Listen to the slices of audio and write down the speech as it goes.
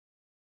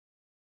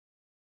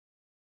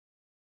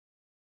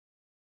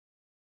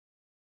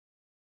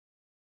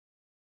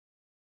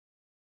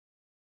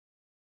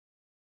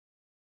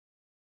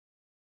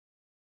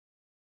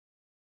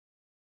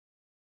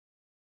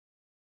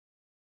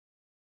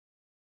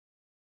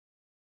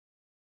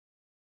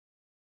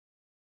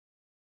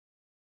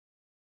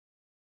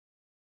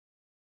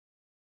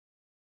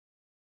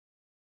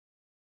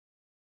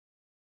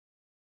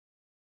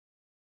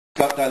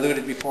got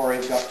diluted before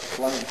it got to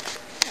flame.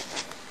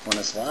 Want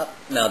to swap?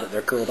 Now that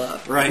they're cooled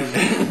off. Right.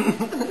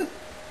 I'm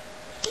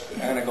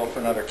going to go for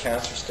another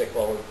cancer stick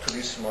while we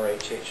produce some more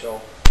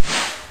HHO.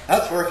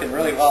 That's working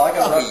really well. I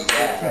got Oh,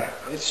 yeah.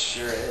 It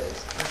sure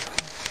is.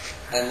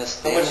 And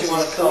the How much you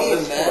want to sell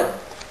this for?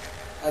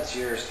 That's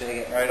yours, take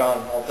it. Right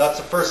on. Well, that's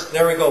the first,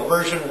 there we go,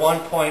 version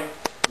 1.1.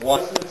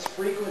 Its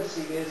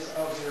frequency is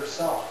of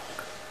yourself.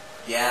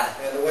 Yeah.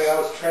 And the way I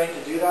was trained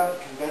to do that in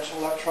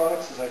conventional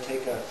electronics is I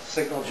take a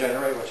signal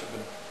generator, which I've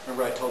been,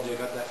 remember I told you I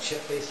got that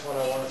chip-based one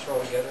I want to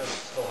throw together, and I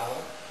still have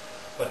it.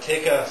 But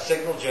take a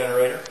signal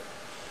generator,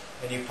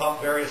 and you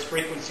pump various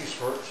frequencies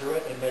through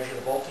it and measure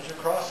the voltage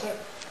across it,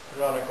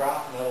 put it on a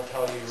graph, and that'll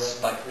tell you your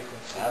resonant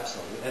frequency.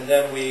 Absolutely. And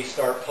then we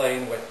start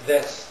playing with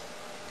this,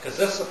 because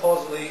this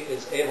supposedly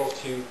is able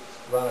to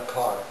run a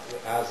car,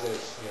 as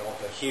is, you know,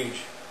 a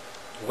huge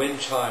wind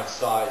chime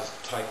size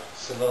type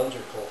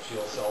cylindrical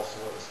fuel cell, so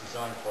what it was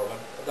designed for,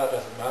 but that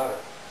doesn't matter.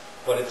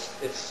 But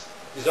it's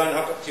designed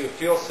to hook up to a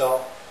fuel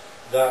cell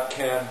that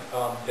can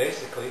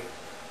basically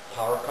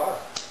power a car.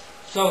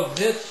 So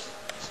this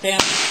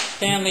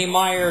Stanley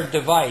Meyer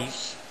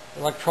device,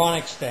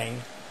 electronics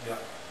thing, Yeah.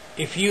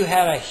 if you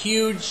had a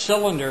huge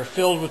cylinder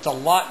filled with a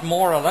lot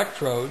more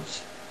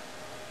electrodes,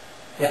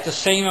 with the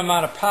same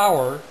amount of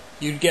power,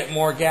 you'd get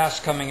more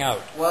gas coming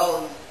out.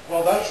 Well,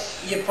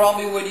 that's... you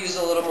probably would use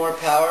a little more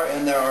power,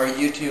 and there are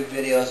YouTube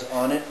videos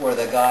on it where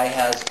the guy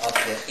has up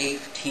to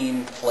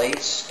 18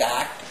 plates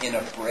stacked in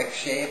a brick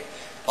shape.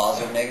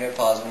 Positive, negative,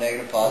 positive,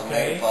 negative, positive,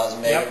 negative,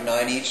 positive, negative,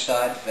 9 each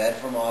side, fed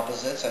from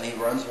opposites, and he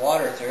runs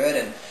water through it,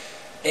 and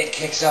it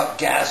kicks up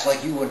gas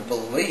like you wouldn't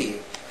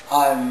believe.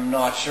 I'm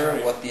not sure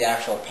what the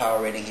actual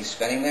power rating he's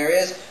spending there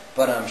is,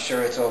 but I'm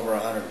sure it's over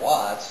 100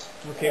 watts.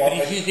 Okay, but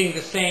he's using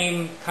the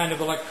same kind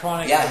of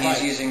electronic Yeah, device.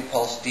 he's using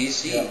pulse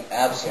DC, Yeah.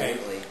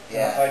 absolutely. Okay.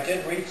 Yeah. I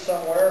did read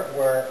somewhere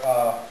where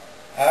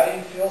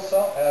adding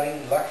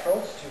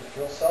electrodes to a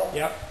fuel cell,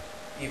 Yep.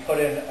 you put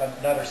in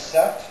another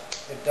set,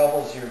 it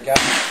doubles your gas,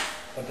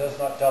 but does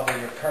not double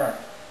your current.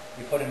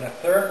 You put in a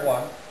third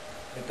one,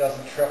 it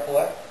doesn't triple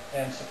it,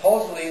 and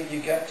supposedly you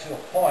get to a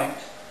point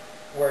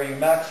where you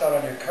max out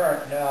on your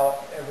current. Now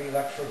every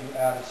electrode you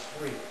add is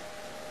free.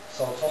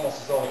 So it's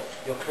almost as though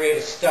you'll create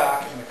a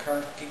stack and the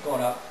current keep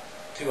going up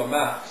to a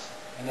max,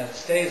 and then it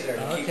stays there.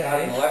 You keep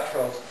adding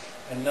electrodes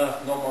and no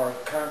more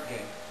current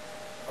gain,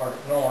 or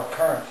no more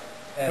current.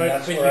 And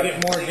But you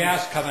get more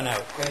gas coming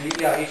out.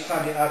 And yeah, each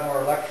time you add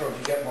more electrodes,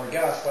 you get more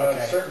gas. But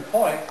at a certain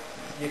point,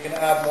 you can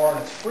add more, and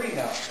it's free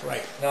now.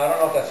 Right. Now I don't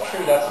know if that's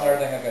true. That's another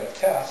thing I've got to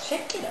test.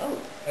 Check it out.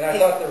 And I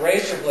thought the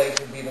razor blades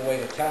would be the way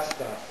to test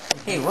that.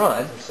 Hey,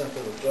 Ron, They're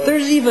simple to do.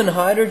 there's even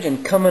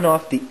hydrogen coming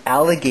off the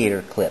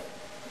alligator clip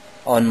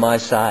on my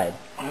side.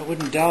 I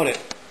wouldn't doubt it.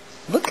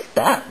 Look at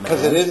that, man.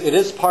 Because it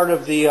is part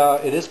of the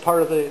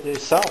the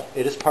cell.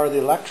 It is part of the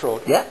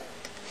electrode. Yeah,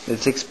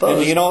 it's exposed.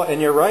 And you know,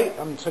 and you're right.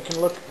 I'm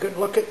taking a good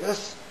look at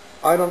this.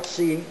 I don't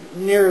see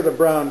near the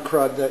brown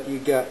crud that you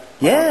get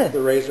on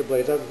the razor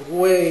blades. That's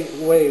way,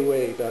 way,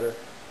 way better.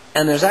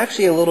 And there's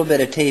actually a little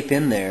bit of tape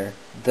in there.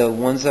 The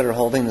ones that are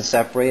holding the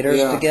separators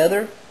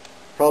together.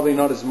 Probably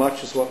not as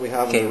much as what we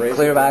have in the razor. Okay,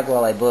 clear back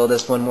while I blow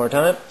this one more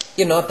time.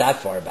 You're not that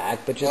far back,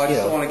 but just, I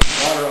just don't want to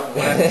get water on the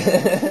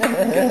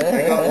lens.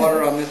 I got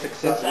water on this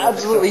except It's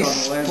absolutely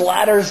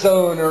splatter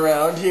zone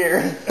around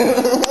here.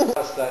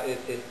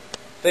 It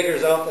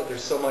figures out that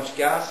there's so much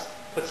gas,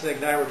 puts an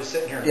igniter, we're just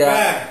sitting here, and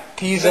bang,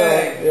 Piezo.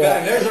 bang,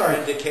 bang, there's our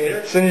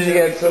indicator. As soon as you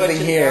get something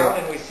here,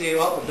 and we see,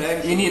 well, the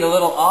bangs. You need a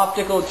little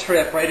optical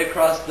trip right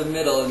across the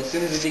middle, and as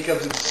soon as it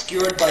becomes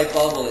obscured by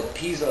bubble, it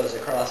piezos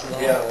across the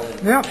hole.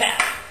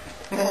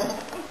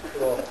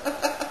 Cool.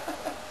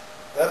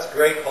 That's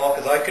great, Paul,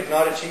 because I could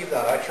not achieve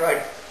that. I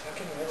tried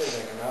fucking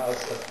everything, and that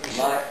was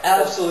my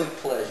absolute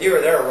pleasure. You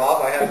were there,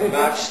 Rob. I had the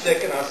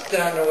matchstick, and I was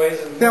standing away,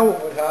 and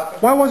what would happen?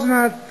 Why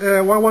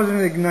wasn't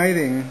it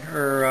igniting,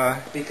 or?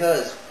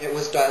 Because it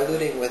was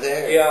diluting with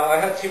air. Yeah, I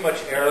had too much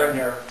air in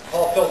there.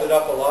 Paul filled it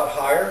up a lot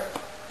higher,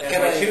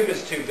 and my tube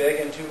is too big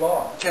and too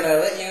long. Can I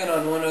let you in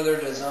on one other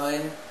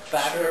design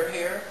factor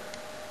here?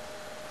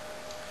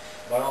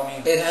 By all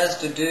means. It has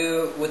to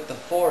do with the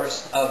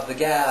force of the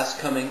gas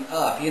coming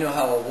up. You know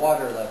how a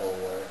water level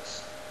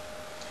works.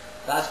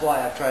 That's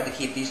why I've tried to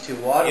keep these two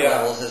water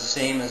levels as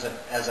same as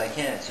I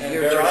can. So and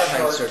your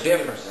tanks are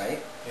different, tubes.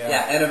 right?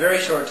 Yeah, and a very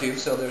short tube,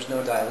 so there's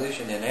no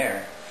dilution in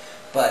air.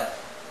 But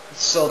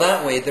so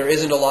that way there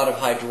isn't a lot of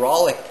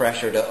hydraulic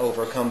pressure to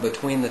overcome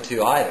between the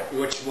two either.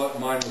 Which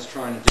what mine was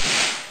trying to do.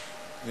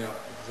 Yeah,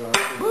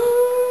 exactly.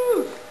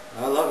 Woo!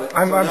 I love it.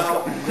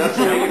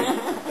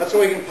 That's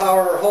what we can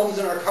power our homes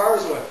and our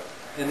cars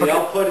with. And the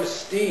output is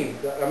steam.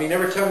 I mean,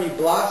 every time you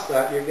blast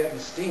that, you're getting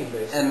steam,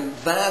 basically. And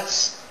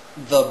that's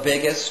the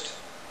biggest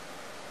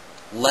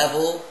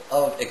level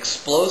of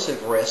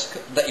explosive risk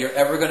that you're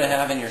ever going to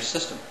have in your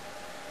system.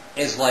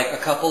 Is like a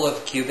couple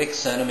of cubic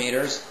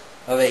centimeters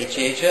of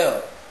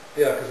HHO.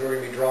 Yeah, because we're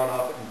going to be drawing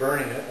off it and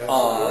burning it.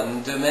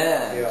 On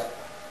demand. Yeah.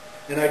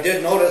 And I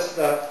did notice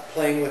that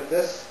playing with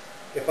this,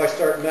 if I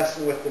start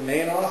messing with the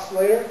main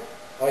oscillator,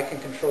 I can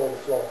control the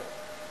flow.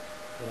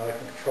 I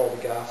can control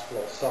the gas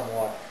flow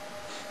somewhat.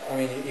 I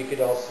mean, you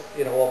could also,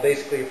 well,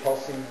 basically you're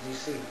pulsing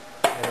DC.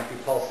 And if you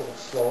pulse it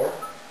slower,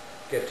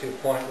 get to a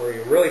point where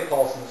you're really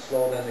pulsing it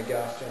slow, then the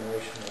gas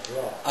generation will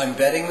drop. I'm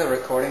betting the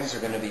recordings are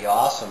going to be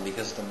awesome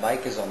because the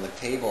mic is on the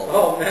table.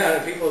 Oh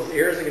man, people's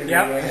ears are going to be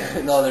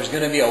ringing. No, there's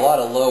going to be a lot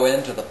of low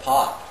end to the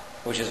pop,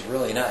 which is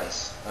really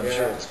nice. I'm Yeah.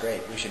 sure it's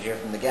great. We should hear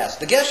from the guests.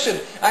 The guests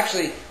should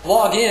actually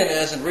log in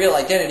as a real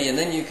identity, and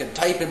then you can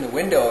type in the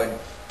window and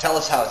tell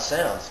us how it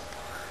sounds.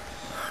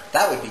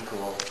 That would be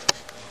cool.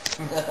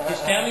 Is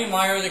Stanley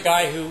Meyer the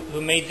guy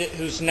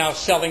who's now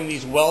selling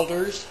these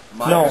welders?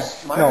 Myers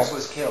No.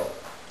 was killed.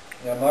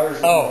 Yeah, Myers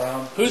is Oh,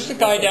 around. who's the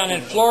guy down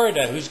in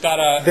Florida who's got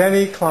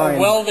Denny a Klein.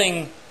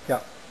 welding Yeah.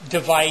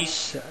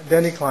 device,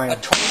 Denny a Klein.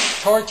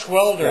 torch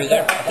welder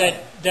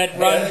that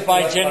runs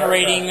by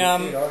generating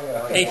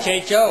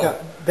HHO? Yeah,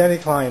 Denny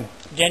Klein.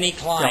 Denny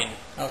Klein.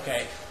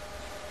 Okay.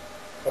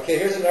 Okay,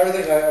 here's another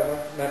thing I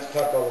meant to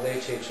talk about with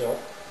HHO.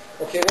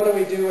 Okay, what do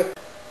we do with,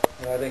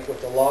 I think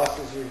with the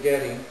losses you're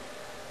getting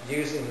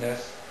using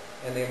this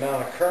and the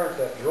amount of current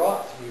that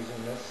drops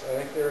using this, I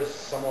think there's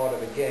somewhat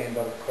of a gain,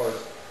 but of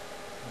course,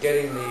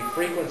 getting the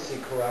frequency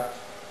correct,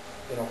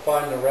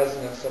 find the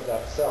resonance of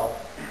that cell,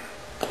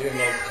 doing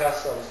those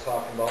tests I was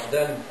talking about,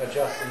 then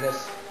adjusting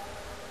this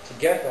to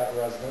get that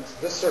resonance.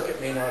 This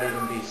circuit may not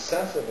even be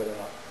sensitive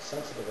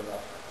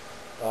enough.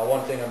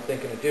 One thing I'm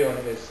thinking of doing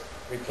is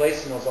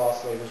replacing those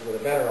oscillators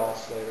with a better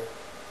oscillator,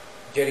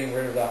 getting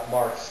rid of that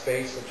marked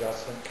space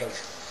adjustment,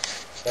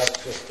 because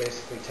that's just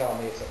basically telling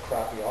me it's a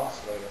crappy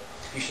oscillator.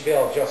 You should be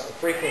able to adjust the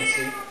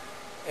frequency,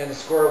 and the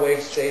square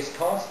wave stays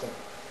constant.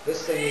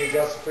 This thing, you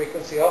adjust the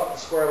frequency up, the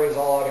square wave's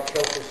all out of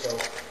kilter, so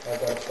I've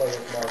got to play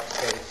with marked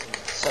space.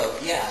 So,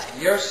 yeah,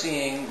 you're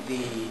seeing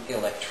the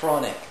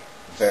electronic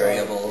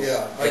variables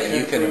Yeah, I that can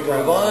you can improve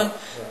improve on on, that,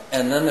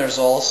 and then there's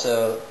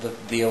also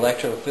the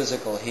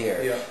electrophysical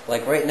here. Yeah.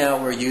 Like right now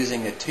we're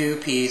using a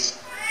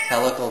two-piece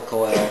helical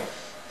coil,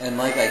 and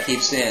like I keep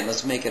saying,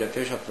 let's make it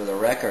official for the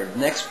record.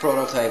 Next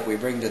prototype we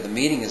bring to the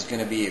meeting is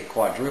going to be a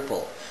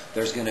quadruple.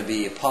 There's going to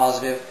be a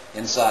positive,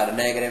 inside a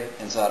negative,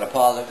 inside a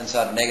positive,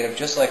 inside a negative,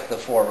 just like the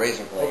 4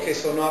 razor blades. Okay,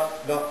 so not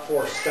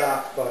 4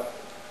 stacked, but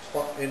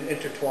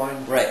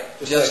intertwined. Right,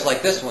 just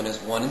like this one is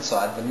one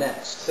inside the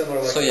next. Similar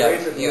like So the yeah,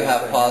 razor you blade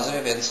have thing.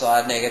 positive,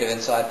 inside,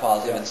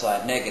 positive, Yeah.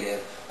 inside,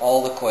 negative,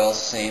 all the coils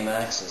same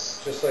axis.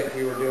 Just like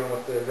we were doing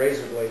with the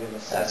razor blade in the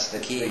set. That's the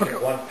key. They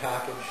get one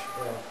package.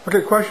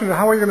 Okay, question,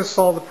 how are you going to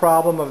solve the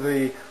problem of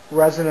the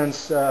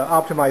resonance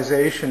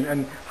optimization,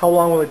 and how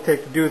long will it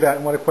take to do that,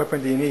 and what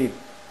equipment do you need?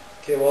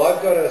 Okay, well,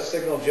 I've got a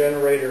signal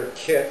generator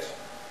kit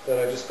that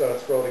I just got to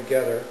throw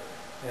together,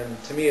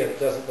 and to me it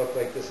doesn't look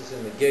like this is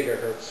in the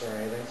gigahertz or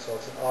anything, so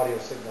it's an audio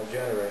signal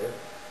generator.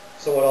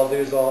 So what I'll do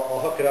is I'll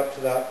hook it up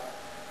to that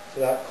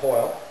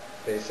coil.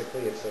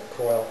 Basically, it's a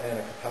coil and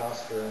a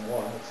capacitor in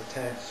one. It's a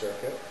tank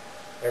circuit.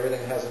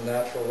 Everything has a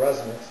natural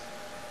resonance,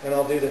 and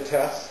I'll do the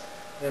tests.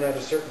 And at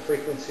a certain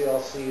frequency, I'll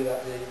see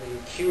that the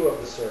Q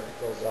of the circuit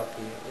goes up.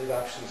 It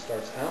actually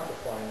starts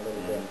amplifying a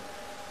little bit.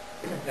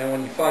 And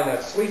when you find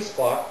that sweet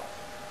spot,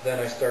 then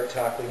I start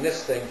tackling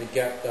this thing to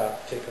get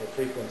that particular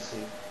frequency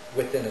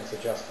within its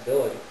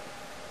adjustability.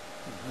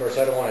 Of course,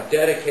 I don't want to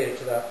dedicate it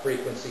to that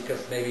frequency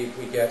because maybe if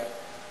we get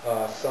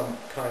some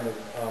kind of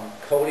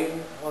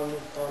coating on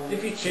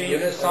If you the change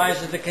unit, the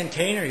size of the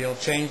container, you'll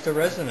change the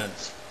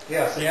resonance.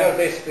 yeah, so you Yeah. got to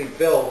basically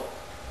build,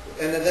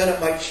 and then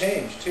it might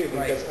change too,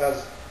 because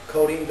as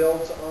coating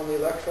builds on the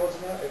electrodes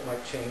and that, it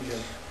might change.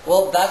 And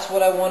Well, that's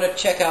what I want to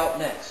check out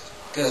next.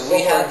 Because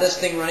we had this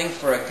thing running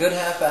for a good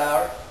half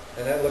hour,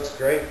 that looks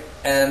great.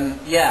 and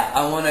yeah,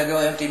 I want to go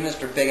empty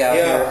Mr. Big out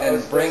Yeah, here and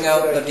that's bring a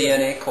out good the idea.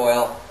 DNA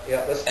coil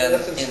Yeah, let's and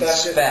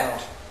inspect it now.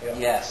 Yeah.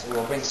 Yes,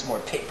 we'll bring some more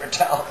paper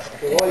towel.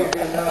 Okay, while you're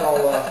doing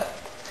that,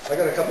 I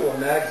got a couple of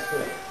mags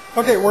here.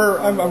 Okay,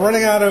 I'm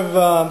running out of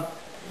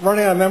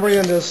memory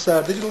on this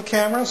digital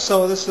camera.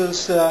 So this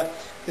is the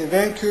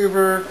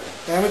Vancouver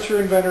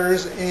Amateur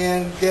Inventors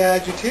and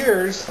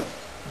Gadgeteers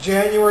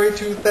January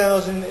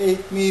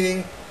 2008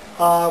 meeting.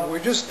 We're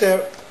just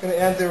going to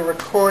end the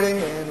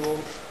recording, and we'll.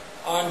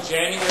 On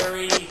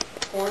January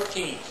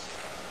 14th.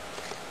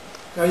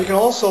 Now you can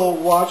also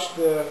watch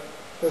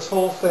this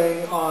whole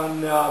thing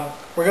on.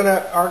 We're going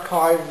to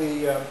archive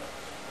the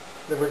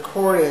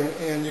recording,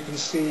 and you can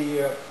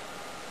see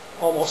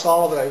almost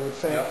all of it, I would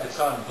think. Yeah, it's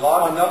on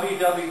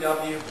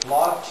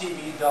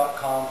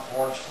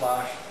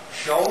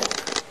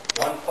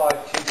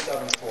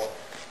www.blogtv.com/show15274.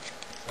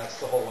 That's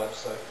the whole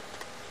website.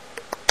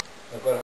 I've got